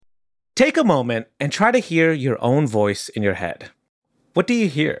Take a moment and try to hear your own voice in your head. What do you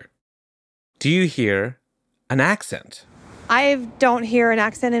hear? Do you hear an accent? I don't hear an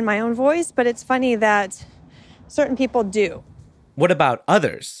accent in my own voice, but it's funny that certain people do. What about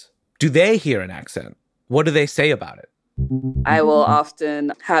others? Do they hear an accent? What do they say about it? I will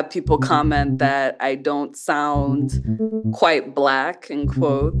often have people comment that I don't sound quite black, in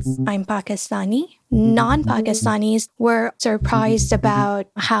quotes. I'm Pakistani. Non-Pakistanis were surprised about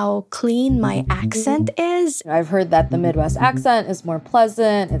how clean my accent is. I've heard that the Midwest accent is more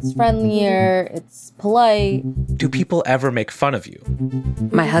pleasant, it's friendlier, it's polite. Do people ever make fun of you?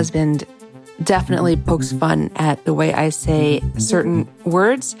 My husband definitely pokes fun at the way I say certain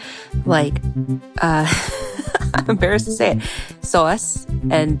words, like, I'm embarrassed to say it, sauce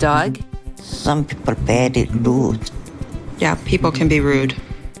and dog. Some people very rude. Yeah, people can be rude.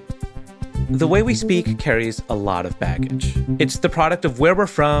 The way we speak carries a lot of baggage. It's the product of where we're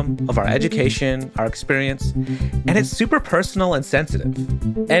from, of our education, our experience, and it's super personal and sensitive.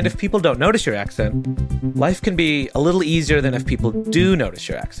 And if people don't notice your accent, life can be a little easier than if people do notice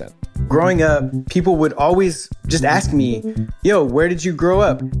your accent. Growing up, people would always just ask me, yo, where did you grow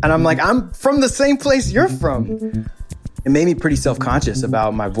up? And I'm like, I'm from the same place you're from. It made me pretty self-conscious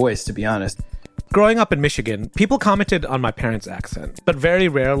about my voice, to be honest. Growing up in Michigan, people commented on my parents' accent, but very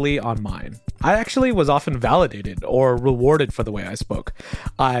rarely on mine. I actually was often validated or rewarded for the way I spoke.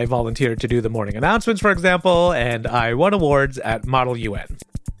 I volunteered to do the morning announcements, for example, and I won awards at Model UN.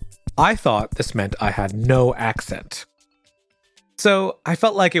 I thought this meant I had no accent. So I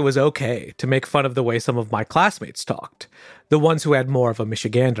felt like it was okay to make fun of the way some of my classmates talked, the ones who had more of a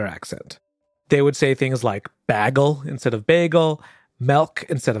Michigander accent. They would say things like bagel instead of bagel, milk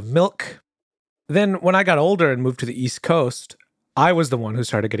instead of milk. Then when I got older and moved to the East Coast, I was the one who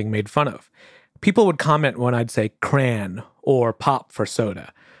started getting made fun of. People would comment when I'd say cran or pop for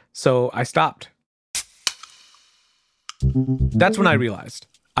soda. So I stopped. That's when I realized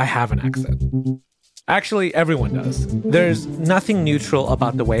I have an accent. Actually, everyone does. There's nothing neutral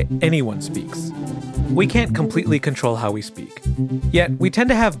about the way anyone speaks. We can't completely control how we speak. Yet, we tend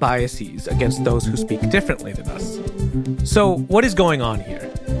to have biases against those who speak differently than us. So, what is going on here?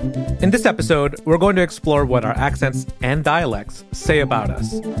 In this episode, we're going to explore what our accents and dialects say about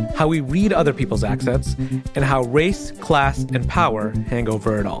us, how we read other people's accents, and how race, class, and power hang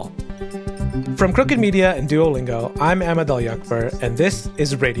over it all. From Crooked Media and Duolingo, I'm Ahmed Al-Yakbar, and this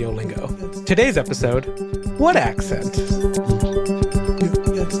is Radio Lingo. Today's episode, What Accent?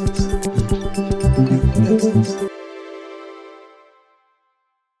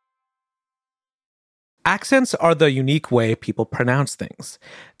 Accents are the unique way people pronounce things.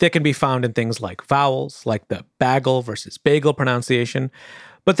 They can be found in things like vowels, like the bagel versus bagel pronunciation,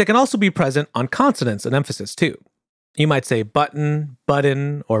 but they can also be present on consonants and emphasis too. You might say button,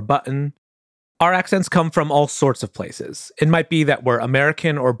 button, or button. Our accents come from all sorts of places. It might be that we're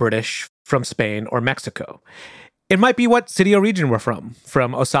American or British, from Spain or Mexico. It might be what city or region we're from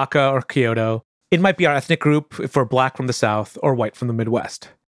Osaka or Kyoto. It might be our ethnic group if we're Black from the South or white from the Midwest.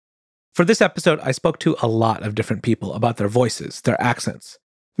 For this episode, I spoke to a lot of different people about their voices, their accents.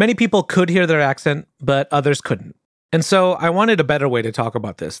 Many people could hear their accent, but others couldn't. And so I wanted a better way to talk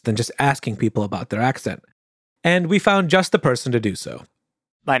about this than just asking people about their accent. And we found just the person to do so.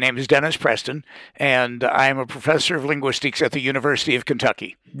 My name is Dennis Preston, and I'm a professor of linguistics at the University of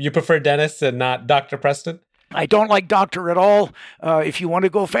Kentucky. You prefer Dennis and not Dr. Preston? I don't like doctor at all. If you want to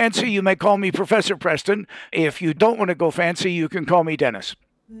go fancy, you may call me Professor Preston. If you don't want to go fancy, you can call me Dennis.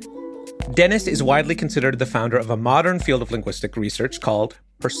 Dennis is widely considered the founder of a modern field of linguistic research called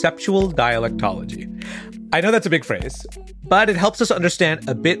perceptual dialectology. I know that's a big phrase, but it helps us understand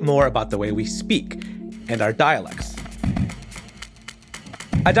a bit more about the way we speak and our dialects.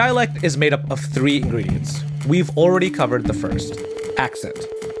 A dialect is made up of 3 ingredients. We've already covered the first, accent.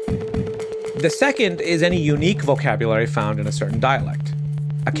 The second is any unique vocabulary found in a certain dialect.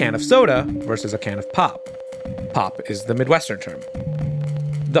 A can of soda versus a can of pop. Pop is the Midwestern term.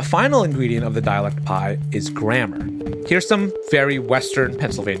 The final ingredient of the dialect pie is grammar. Here's some very Western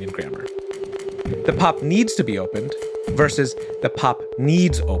Pennsylvanian grammar. The pop needs to be opened versus the pop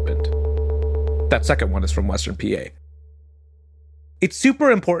needs opened. That second one is from Western PA. It's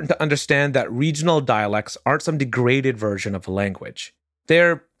super important to understand that regional dialects aren't some degraded version of a language.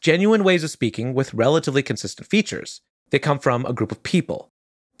 They're genuine ways of speaking with relatively consistent features. They come from a group of people.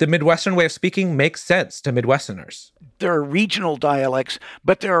 The Midwestern way of speaking makes sense to Midwesterners. There are regional dialects,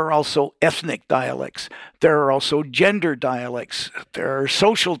 but there are also ethnic dialects. There are also gender dialects. There are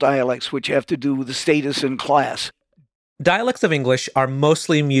social dialects, which have to do with the status and class. Dialects of English are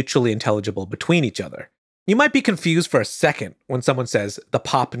mostly mutually intelligible between each other. You might be confused for a second when someone says the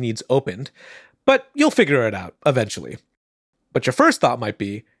pop needs opened, but you'll figure it out eventually. But your first thought might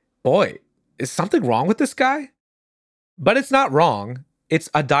be, boy, is something wrong with this guy? But it's not wrong. It's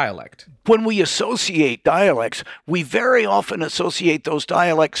a dialect. When we associate dialects, we very often associate those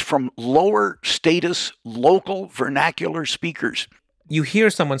dialects from lower status, local vernacular speakers. You hear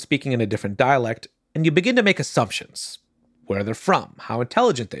someone speaking in a different dialect, and you begin to make assumptions. Where they're from, how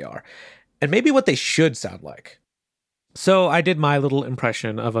intelligent they are, and maybe what they should sound like. So I did my little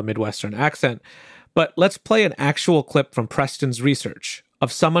impression of a Midwestern accent, but let's play an actual clip from Preston's research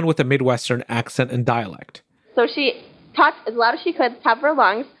of someone with a Midwestern accent and dialect. So she talked as loud as she could, top of her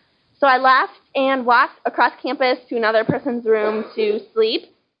lungs. So I laughed and walked across campus to another person's room to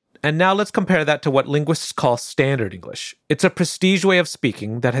sleep. And now let's compare that to what linguists call Standard English. It's a prestige way of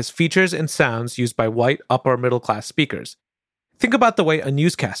speaking that has features and sounds used by white upper middle class speakers. Think about the way a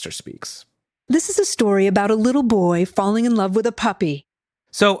newscaster speaks. This is a story about a little boy falling in love with a puppy.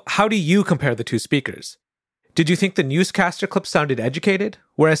 So how do you compare the two speakers? Did you think the newscaster clip sounded educated,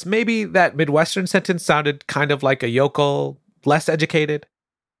 whereas maybe that Midwestern sentence sounded kind of like a yokel, less educated?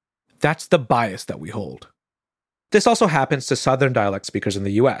 That's the bias that we hold. This also happens to Southern dialect speakers in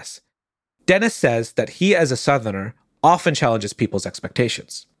the US. Dennis says that he, as a Southerner, often challenges people's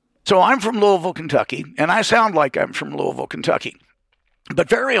expectations. So I'm from Louisville, Kentucky, and I sound like I'm from Louisville, Kentucky. But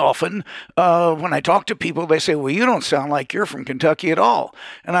very often, when I talk to people, they say, well, you don't sound like you're from Kentucky at all.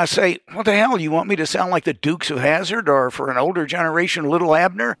 And I say, what the hell, you want me to sound like the Dukes of Hazzard or for an older generation, Little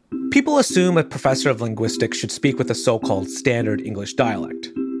Abner? People assume a professor of linguistics should speak with a so-called Standard English dialect.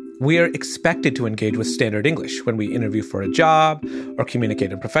 We are expected to engage with Standard English when we interview for a job or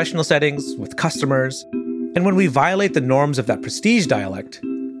communicate in professional settings with customers. And when we violate the norms of that prestige dialect,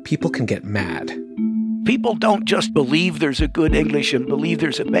 people can get mad. People don't just believe there's a good English and believe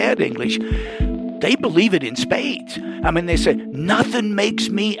there's a bad English. They believe it in spades. I mean, they say, nothing makes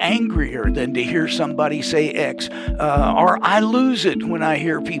me angrier than to hear somebody say X. Or I lose it when I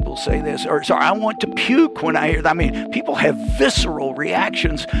hear people say this. Or sorry, I want to puke when I hear that. I mean, people have visceral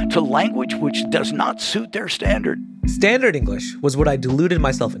reactions to language which does not suit their standard. Standard English was what I deluded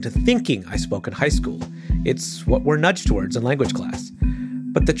myself into thinking I spoke in high school. It's what we're nudged towards in language class.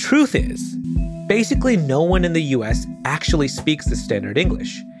 But the truth is, basically no one in the US actually speaks the Standard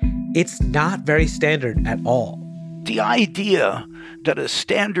English. It's not very standard at all. The idea that a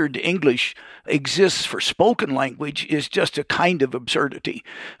Standard English exists for spoken language is just a kind of absurdity.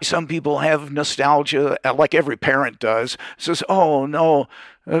 Some people have nostalgia, like every parent does, says, oh no,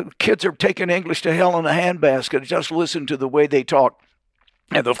 kids are taking English to hell in a handbasket, just listen to the way they talk.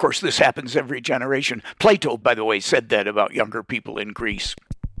 And of course, this happens every generation. Plato, by the way, said that about younger people in Greece.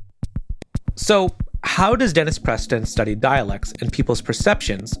 So, how does Dennis Preston study dialects and people's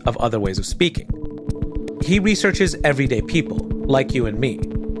perceptions of other ways of speaking? He researches everyday people, like you and me.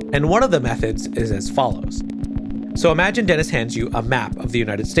 And one of the methods is as follows. So imagine Dennis hands you a map of the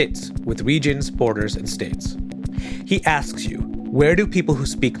United States with regions, borders, and states. He asks you, where do people who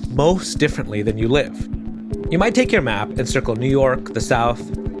speak most differently than you live? You might take your map and circle New York, the South,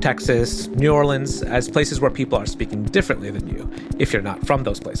 Texas, New Orleans as places where people are speaking differently than you, if you're not from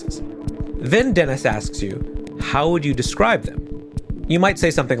those places. Then Dennis asks you, how would you describe them? You might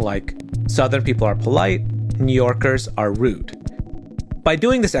say something like, Southern people are polite, New Yorkers are rude. By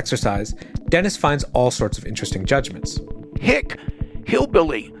doing this exercise, Dennis finds all sorts of interesting judgments. Hick,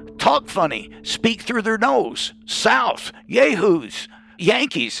 hillbilly, talk funny, speak through their nose, South, yahoos,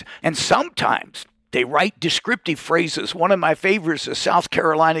 Yankees, and sometimes they write descriptive phrases. One of my favorites is a South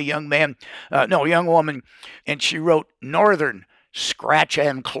Carolina young woman, and she wrote Northern, scratch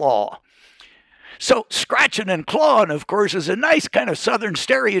and claw. So scratching and clawing, of course, is a nice kind of Southern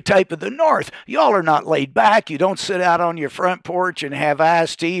stereotype of the North. Y'all are not laid back. You don't sit out on your front porch and have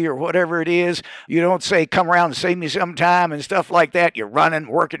iced tea or whatever it is. You don't say, come around and save me sometime and stuff like that. You're running,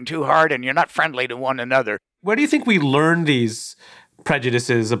 working too hard, and you're not friendly to one another. Where do you think we learn these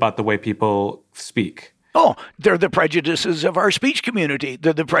prejudices about the way people speak? Oh, they're the prejudices of our speech community.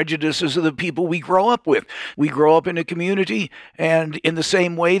 They're the prejudices of the people we grow up with. We grow up in a community, and in the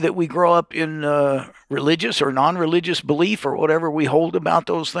same way that we grow up in religious or non-religious belief or whatever we hold about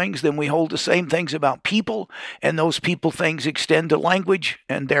those things, then we hold the same things about people, and those people things extend to language,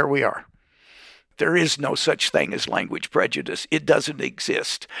 and there we are. There is no such thing as language prejudice. It doesn't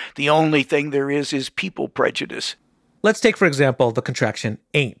exist. The only thing there is people prejudice. Let's take, for example, the contraction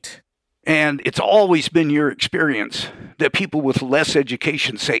ain't. And it's always been your experience that people with less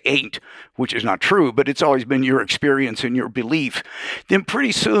education say ain't, which is not true, but it's always been your experience and your belief. Then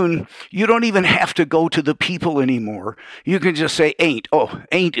pretty soon, you don't even have to go to the people anymore. You can just say ain't. Oh,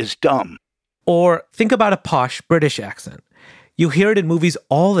 ain't is dumb. Or think about a posh British accent. You hear it in movies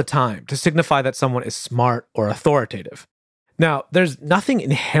all the time to signify that someone is smart or authoritative. Now, there's nothing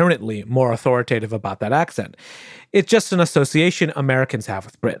inherently more authoritative about that accent. It's just an association Americans have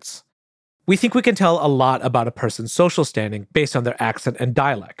with Brits. We think we can tell a lot about a person's social standing based on their accent and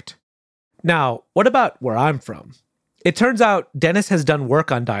dialect. Now, what about where I'm from? It turns out Dennis has done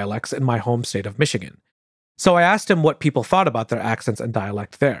work on dialects in my home state of Michigan. So I asked him what people thought about their accents and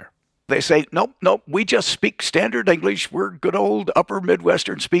dialect there. They say, nope, we just speak standard English. We're good old upper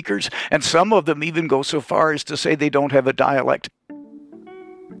Midwestern speakers. And some of them even go so far as to say they don't have a dialect.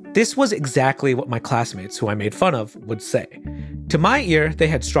 This was exactly what my classmates who I made fun of would say. To my ear, they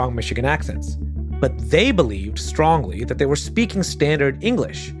had strong Michigan accents. But they believed strongly that they were speaking standard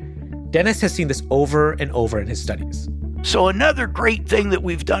English. Dennis has seen this over and over in his studies. So another great thing that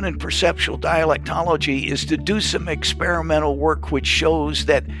we've done in perceptual dialectology is to do some experimental work which shows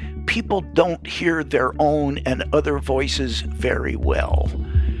that people don't hear their own and other voices very well.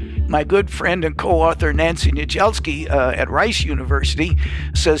 My good friend and co-author Nancy Nijelski at Rice University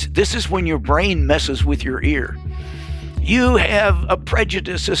says this is when your brain messes with your ear. You have a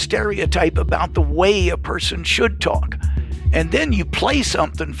prejudice, a stereotype about the way a person should talk. And then you play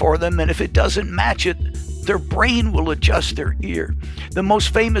something for them, and if it doesn't match it, their brain will adjust their ear. The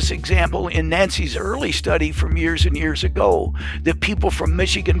most famous example in Nancy's early study from years and years ago, that people from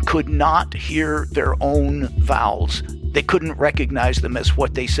Michigan could not hear their own vowels. They couldn't recognize them as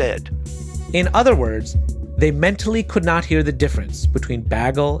what they said. In other words, they mentally could not hear the difference between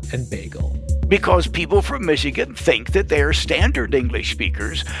bagel and bagel. Because people from Michigan think that they are standard English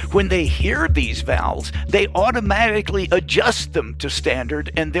speakers. When they hear these vowels, they automatically adjust them to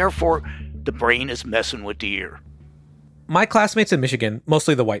standard, and therefore the brain is messing with the ear. My classmates in Michigan,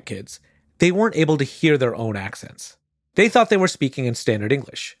 mostly the white kids, they weren't able to hear their own accents. They thought they were speaking in standard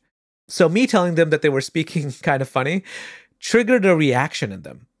English. So me telling them that they were speaking kind of funny triggered a reaction in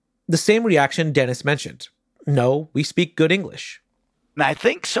them. The same reaction Dennis mentioned. No, we speak good English. And I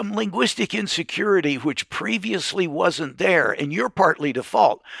think some linguistic insecurity which previously wasn't there, and you're partly to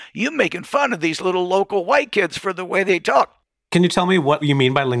fault. You making fun of these little local white kids for the way they talk. Can you tell me what you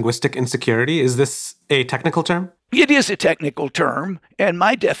mean by linguistic insecurity? Is this a technical term? It is a technical term, and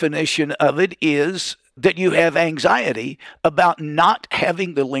my definition of it is that you have anxiety about not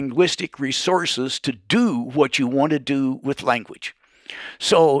having the linguistic resources to do what you want to do with language.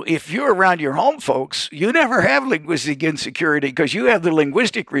 So if you're around your home folks, you never have linguistic insecurity because you have the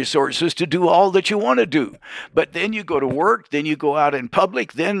linguistic resources to do all that you want to do. But then you go to work, then you go out in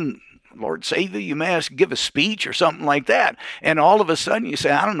public, then, Lord save you, you may have to give a speech or something like that. And all of a sudden you say,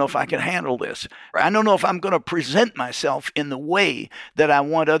 I don't know if I can handle this. Or I don't know if I'm going to present myself in the way that I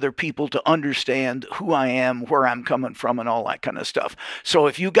want other people to understand who I am, where I'm coming from, and all that kind of stuff. So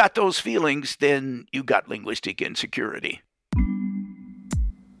if you got those feelings, then you got linguistic insecurity.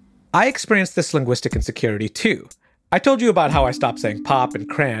 I experienced this linguistic insecurity too. I told you about how I stopped saying pop and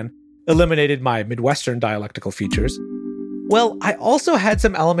cran, eliminated my Midwestern dialectical features. Well, I also had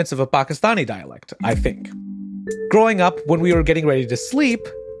some elements of a Pakistani dialect, I think. Growing up, when we were getting ready to sleep,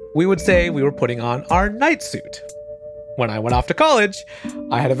 we would say we were putting on our night suit. When I went off to college,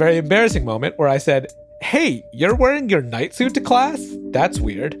 I had a very embarrassing moment where I said, "Hey, you're wearing your night suit to class? That's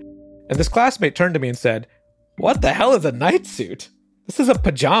weird." And this classmate turned to me and said, "What the hell is a night suit? This is a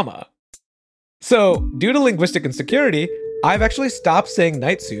pajama." So, due to linguistic insecurity, I've actually stopped saying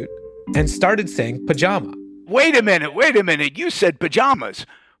night suit and started saying pajama. Wait a minute. You said pajamas.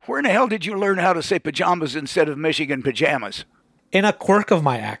 Where in the hell did you learn how to say pajamas instead of Michigan pajamas? In a quirk of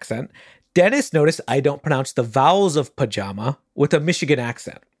my accent, Dennis noticed I don't pronounce the vowels of pajama with a Michigan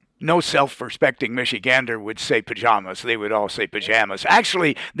accent. No self-respecting Michigander would say pajamas. They would all say pajamas.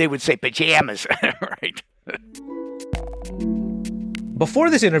 Actually, they would say pajamas, right?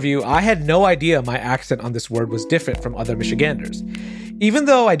 Before this interview, I had no idea my accent on this word was different from other Michiganders. Even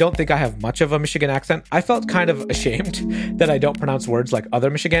though I don't think I have much of a Michigan accent, I felt kind of ashamed that I don't pronounce words like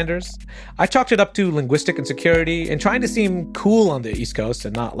other Michiganders. I chalked it up to linguistic insecurity and trying to seem cool on the East Coast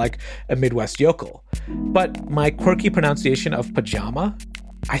and not like a Midwest yokel. But my quirky pronunciation of pajama,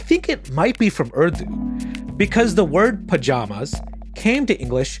 I think it might be from Urdu, because the word pajamas came to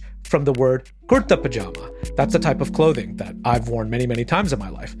English from the word kurta pajama. That's a type of clothing that I've worn many, many times in my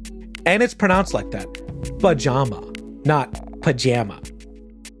life. And it's pronounced like that, pajama, not pajama.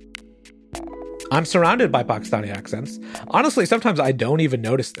 I'm surrounded by Pakistani accents. Honestly, sometimes I don't even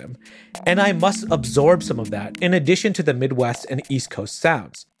notice them. And I must absorb some of that in addition to the Midwest and East Coast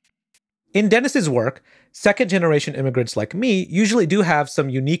sounds. In Dennis's work, second-generation immigrants like me usually do have some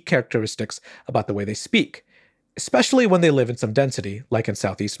unique characteristics about the way they speak, especially when they live in some density, like in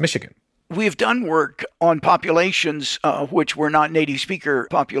Southeast Michigan. We've done work on populations which were not native speaker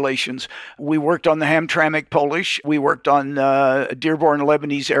populations. We worked on the Hamtramck Polish. We worked on Dearborn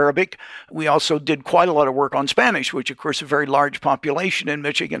Lebanese Arabic. We also did quite a lot of work on Spanish, which, of course, is a very large population in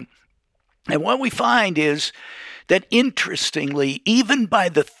Michigan. And what we find is that, interestingly, even by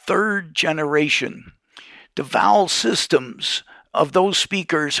the third generation, the vowel systems of those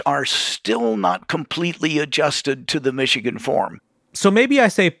speakers are still not completely adjusted to the Michigan form. So maybe I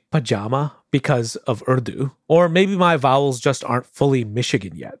say pajama because of Urdu, or maybe my vowels just aren't fully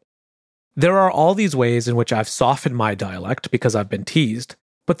Michigan yet. There are all these ways in which I've softened my dialect because I've been teased,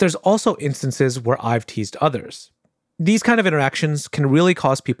 but there's also instances where I've teased others. These kind of interactions can really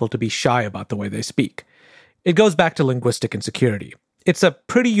cause people to be shy about the way they speak. It goes back to linguistic insecurity. It's a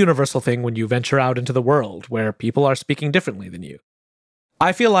pretty universal thing when you venture out into the world where people are speaking differently than you.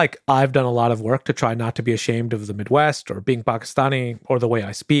 I feel like I've done a lot of work to try not to be ashamed of the Midwest or being Pakistani or the way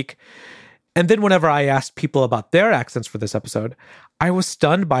I speak. And then whenever I asked people about their accents for this episode, I was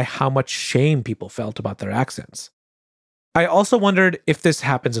stunned by how much shame people felt about their accents. I also wondered if this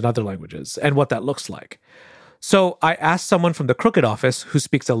happens in other languages and what that looks like. So I asked someone from the Crooked office who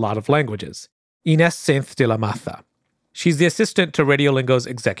speaks a lot of languages, Inés Sainz de la Maza. She's the assistant to Radiolingo's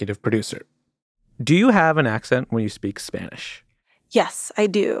executive producer. Do you have an accent when you speak Spanish? Yes, I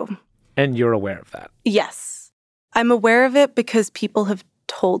do. And you're aware of that? Yes. I'm aware of it because people have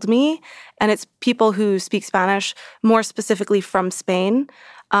told me, and it's people who speak Spanish, more specifically from Spain,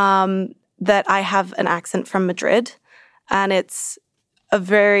 that I have an accent from Madrid. And it's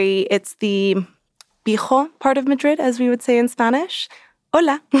the pijo part of Madrid, as we would say in Spanish.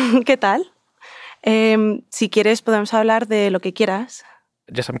 Hola, ¿qué tal? Si quieres, podemos hablar de lo que quieras.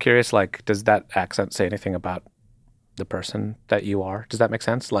 Just, I'm curious, does that accent say anything about the person that you are? Does that make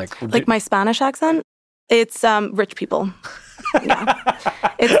sense? Like my Spanish accent? It's rich people. Yeah.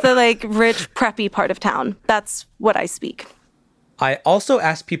 It's the rich, preppy part of town. That's what I speak. I also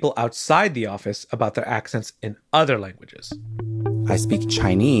asked people outside the office about their accents in other languages. I speak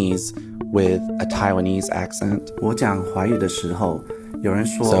Chinese with a Taiwanese accent. 我讲华语的时候,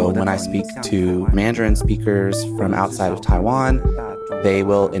 So when I speak to Mandarin speakers from outside of Taiwan, they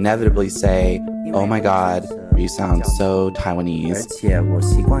will inevitably say, "Oh my God, you sound so Taiwanese."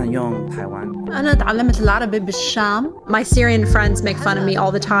 My Syrian friends make fun of me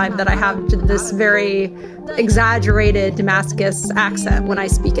all the time that I have this very exaggerated Damascus accent when I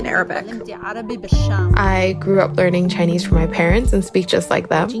speak in Arabic. I grew up learning Chinese from my parents and speak just like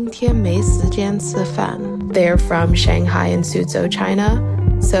them. 今天没时间吃饭. They're from Shanghai and Suzhou, China,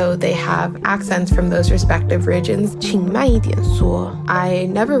 so they have accents from those respective regions. 请慢一点说. I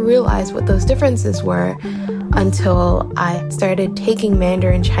never realized what those differences were until I started taking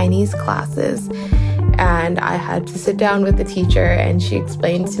Mandarin Chinese classes. And I had to sit down with the teacher, and she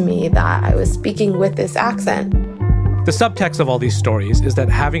explained to me that I was speaking with this accent. The subtext of all these stories is that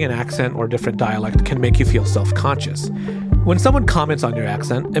having an accent or different dialect can make you feel self-conscious. When someone comments on your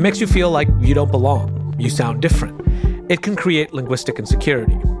accent, it makes you feel like you don't belong. You sound different. It can create linguistic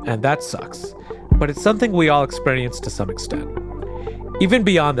insecurity, and that sucks. But it's something we all experience to some extent. Even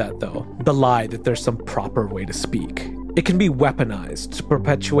beyond that, though, the lie that there's some proper way to speak. It can be weaponized to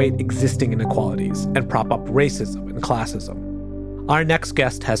perpetuate existing inequalities and prop up racism and classism. Our next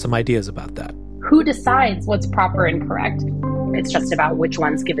guest has some ideas about that. Who decides what's proper and correct? It's just about which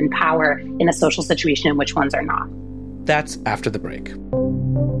one's given power in a social situation and which ones are not. That's after the break.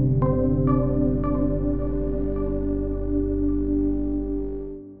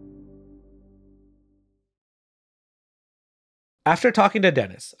 After talking to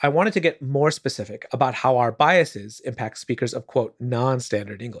Dennis, I wanted to get more specific about how our biases impact speakers of, quote,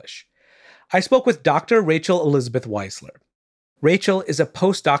 non-standard English. I spoke with Dr. Rachel Elizabeth Weisler. Rachel is a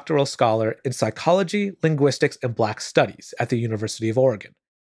postdoctoral scholar in psychology, linguistics, and Black studies at the University of Oregon.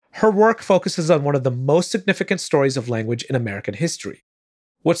 Her work focuses on one of the most significant stories of language in American history,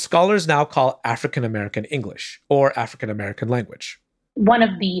 what scholars now call African American English, or African American language. One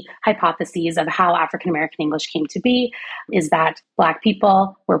of the hypotheses of how African American English came to be is that Black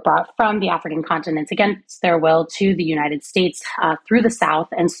people were brought from the African continent against their will to the United States through the South.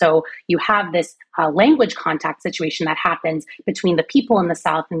 And so you have this language contact situation that happens between the people in the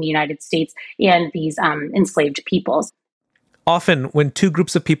South and the United States and these enslaved peoples. Often, when two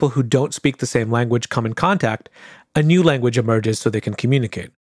groups of people who don't speak the same language come in contact, a new language emerges so they can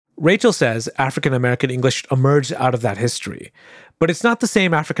communicate. Rachel says African American English emerged out of that history, but it's not the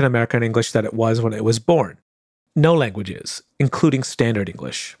same African American English that it was when it was born. No language is, including Standard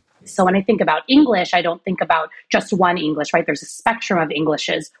English. So when I think about English, I don't think about just one English, right? There's a spectrum of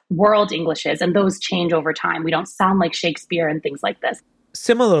Englishes, world Englishes, and those change over time. We don't sound like Shakespeare and things like this.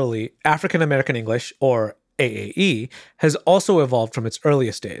 Similarly, African American English, or AAE, has also evolved from its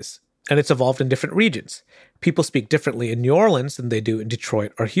earliest days, and it's evolved in different regions. People speak differently in New Orleans than they do in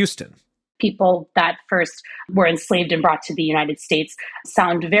Detroit or Houston. People that first were enslaved and brought to the United States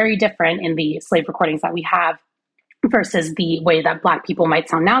sound very different in the slave recordings that we have versus the way that Black people might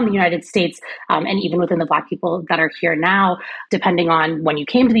sound now in the United States, and even within the Black people that are here now, depending on when you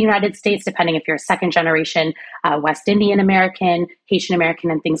came to the United States, depending if you're a second generation West Indian American, Haitian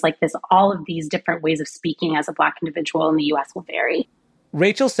American, and things like this. All of these different ways of speaking as a Black individual in the U.S. will vary.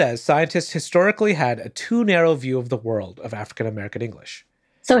 Rachel says scientists historically had a too narrow view of the world of African American English.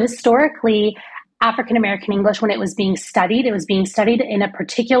 So historically, African American English, when it was being studied in a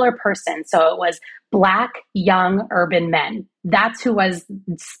particular person. So it was Black, young, urban men. That's who was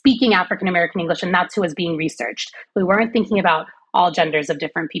speaking African American English, and that's who was being researched. We weren't thinking about all genders of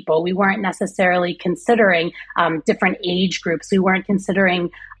different people. We weren't necessarily considering different age groups. We weren't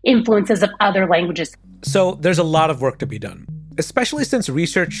considering influences of other languages. So there's a lot of work to be done, especially since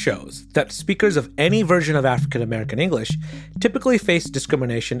research shows that speakers of any version of African American English typically face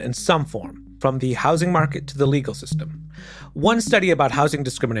discrimination in some form, from the housing market to the legal system. One study about housing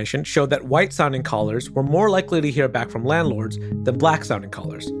discrimination showed that white-sounding callers were more likely to hear back from landlords than Black-sounding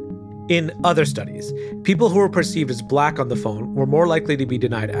callers. In other studies, people who were perceived as Black on the phone were more likely to be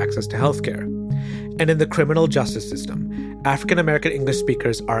denied access to healthcare. And in the criminal justice system, African American English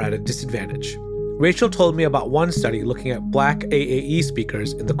speakers are at a disadvantage. Rachel told me about one study looking at Black AAE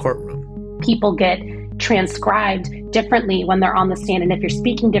speakers in the courtroom. People get transcribed differently when they're on the stand. And if you're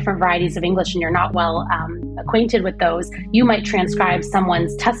speaking different varieties of English and you're not well acquainted with those, you might transcribe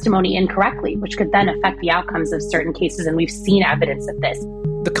someone's testimony incorrectly, which could then affect the outcomes of certain cases. And we've seen evidence of this.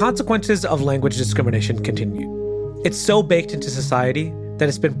 The consequences of language discrimination continue. It's so baked into society that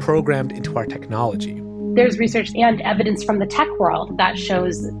it's been programmed into our technology. There's research and evidence from the tech world that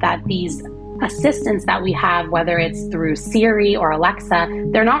shows that these assistants that we have, whether it's through Siri or Alexa,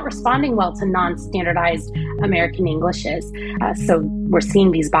 they're not responding well to non-standardized American Englishes. So we're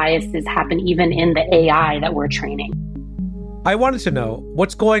seeing these biases happen even in the AI that we're training. I wanted to know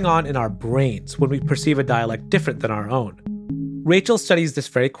what's going on in our brains when we perceive a dialect different than our own. Rachel studies this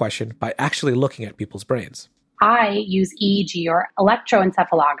very question by actually looking at people's brains. I use EEG or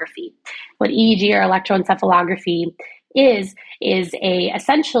electroencephalography. What EEG or electroencephalography is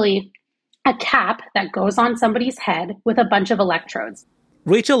essentially a cap that goes on somebody's head with a bunch of electrodes.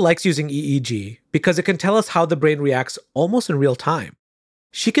 Rachel likes using EEG because it can tell us how the brain reacts almost in real time.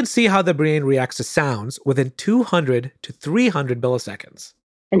 She can see how the brain reacts to sounds within 200 to 300 milliseconds.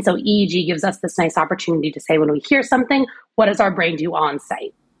 And so EEG gives us this nice opportunity to say, when we hear something, what does our brain do on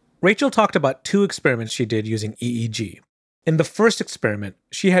site? Rachel talked about 2 experiments she did using EEG. In the first experiment,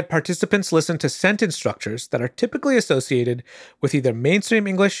 she had participants listen to sentence structures that are typically associated with either mainstream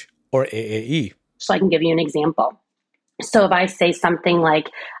English or AAE. So I can give you an example. So if I say something like,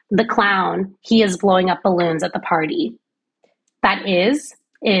 the clown, he is blowing up balloons at the party, that is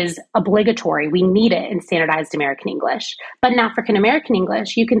obligatory. We need it in standardized American English. But in African American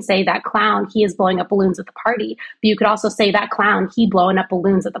English, you can say that clown, he is blowing up balloons at the party. But you could also say that clown, he blowing up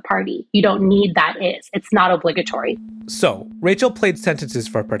balloons at the party. You don't need that is. It's not obligatory. So Rachel played sentences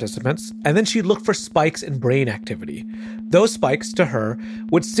for participants, and then she looked for spikes in brain activity. Those spikes, to her,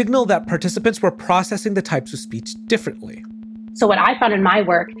 would signal that participants were processing the types of speech differently. So what I found in my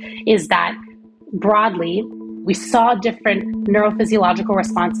work is that broadly, we saw different neurophysiological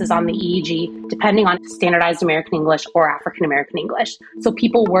responses on the EEG depending on standardized American English or African American English. So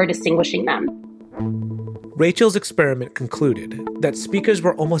people were distinguishing them. Rachel's experiment concluded that speakers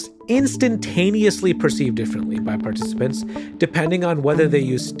were almost instantaneously perceived differently by participants depending on whether they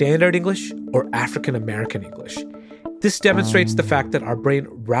use standard English or African American English. This demonstrates the fact that our brain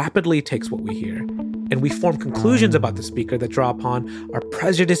rapidly takes what we hear, and we form conclusions about the speaker that draw upon our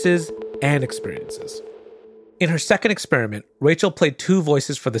prejudices and experiences. In her second experiment, Rachel played 2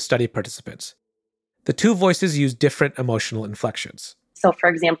 voices for the study participants. The 2 voices used different emotional inflections. So, for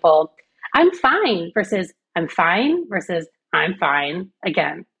example, I'm fine versus I'm fine versus I'm fine.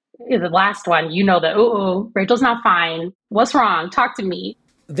 Again, the last one, you know that, Rachel's not fine. What's wrong? Talk to me.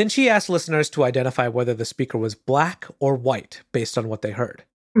 Then she asked listeners to identify whether the speaker was Black or white based on what they heard.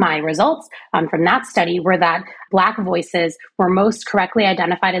 My results from that study were that Black voices were most correctly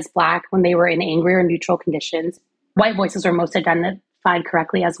identified as Black when they were in angry or neutral conditions. White voices were most identified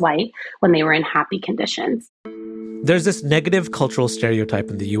correctly as white when they were in happy conditions. There's this negative cultural stereotype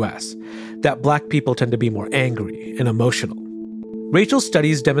in the US that Black people tend to be more angry and emotional. Rachel's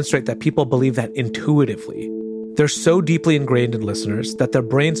studies demonstrate that people believe that intuitively. They're so deeply ingrained in listeners that their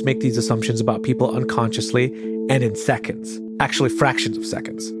brains make these assumptions about people unconsciously and in seconds. actually fractions of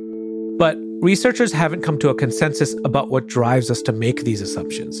seconds. But researchers haven't come to a consensus about what drives us to make these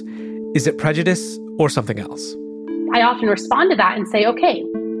assumptions. Is it prejudice or something else? I often respond to that and say, okay,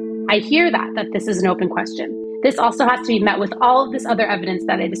 I hear that this is an open question. This also has to be met with all of this other evidence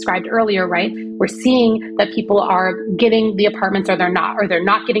that I described earlier, right? We're seeing that people are getting the apartments or they're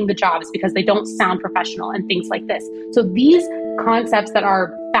not getting the jobs because they don't sound professional and things like this. So these concepts that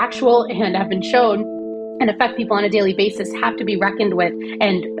are factual and have been shown and affect people on a daily basis have to be reckoned with.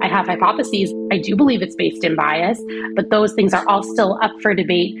 And I have hypotheses. I do believe it's based in bias, but those things are all still up for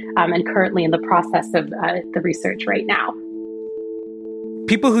debate and currently in the process of the research right now.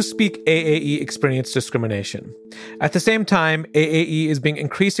 People who speak AAE experience discrimination. At the same time, AAE is being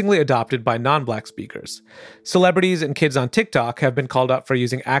increasingly adopted by non-Black speakers. Celebrities and kids on TikTok have been called out for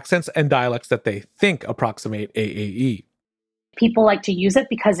using accents and dialects that they think approximate AAE. People like to use it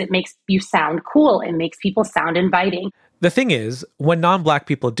because it makes you sound cool. It makes people sound inviting. The thing is, when non-Black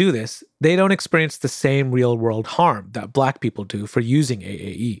people do this, they don't experience the same real-world harm that Black people do for using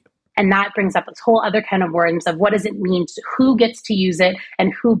AAE. And that brings up this whole other kind of worms of what does it mean to who gets to use it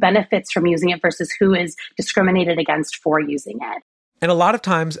and who benefits from using it versus who is discriminated against for using it. And a lot of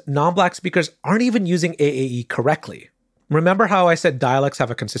times, non-Black speakers aren't even using AAE correctly. Remember how I said dialects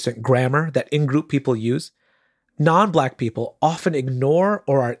have a consistent grammar that in-group people use? Non-Black people often ignore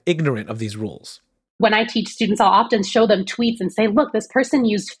or are ignorant of these rules. When I teach students, I'll often show them tweets and say, look, this person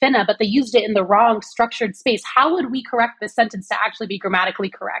used finna, but they used it in the wrong structured space. How would we correct this sentence to actually be grammatically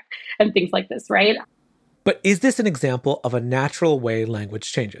correct? And things like this, right? But is this an example of a natural way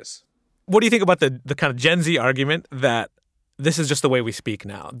language changes? What do you think about the kind of Gen Z argument that this is just the way we speak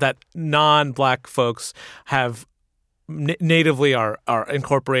now, that non-Black folks have natively are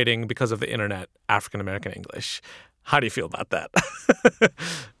incorporating, because of the internet, African-American English? How do you feel about that?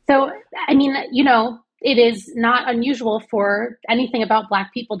 So, I mean, it is not unusual for anything about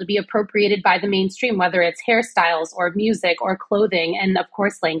Black people to be appropriated by the mainstream, whether it's hairstyles or music or clothing. And of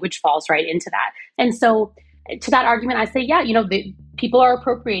course, language falls right into that. And so to that argument, I say, people are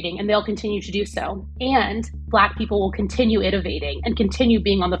appropriating and they'll continue to do so. And Black people will continue innovating and continue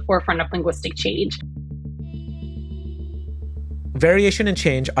being on the forefront of linguistic change. Variation and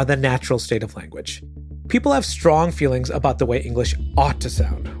change are the natural state of language. People have strong feelings about the way English ought to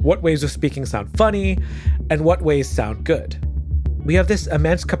sound, what ways of speaking sound funny, and what ways sound good. We have this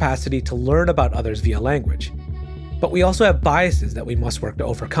immense capacity to learn about others via language, but we also have biases that we must work to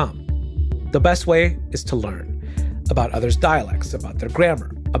overcome. The best way is to learn about others' dialects, about their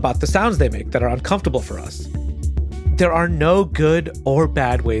grammar, about the sounds they make that are uncomfortable for us. There are no good or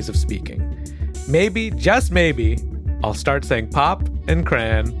bad ways of speaking. Maybe, just maybe, I'll start saying pop and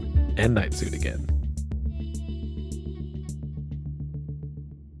cran and night suit again.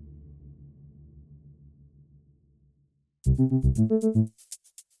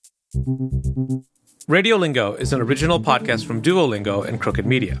 Radiolingo is an original podcast from Duolingo and Crooked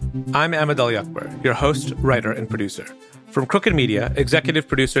Media. I'm Ahmed Al-Yakber, your host, writer, and producer. From Crooked Media, executive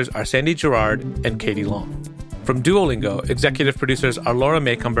producers are Sandy Girard and Katie Long. From Duolingo, executive producers are Laura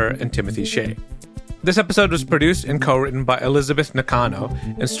Maycomber and Timothy Shea. This episode was produced and co-written by Elizabeth Nakano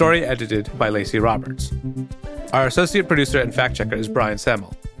and story edited by Lacey Roberts. Our associate producer and fact-checker is Brian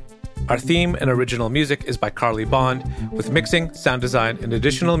Semmel. Our theme and original music is by Carly Bond, with mixing, sound design, and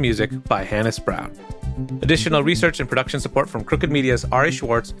additional music by Hannes Brown. Additional research and production support from Crooked Media's Ari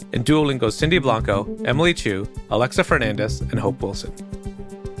Schwartz and Duolingo's Cindy Blanco, Emily Chu, Alexa Fernandez, and Hope Wilson.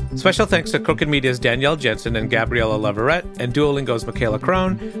 Special thanks to Crooked Media's Danielle Jensen and Gabriella Leverett, and Duolingo's Michaela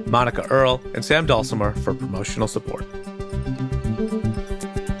Crone, Monica Earle, and Sam Dulcimer for promotional support.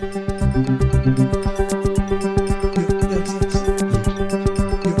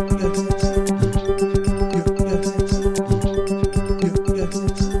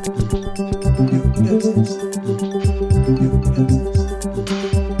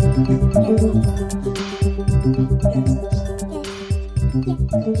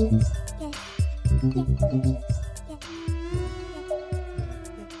 Yes.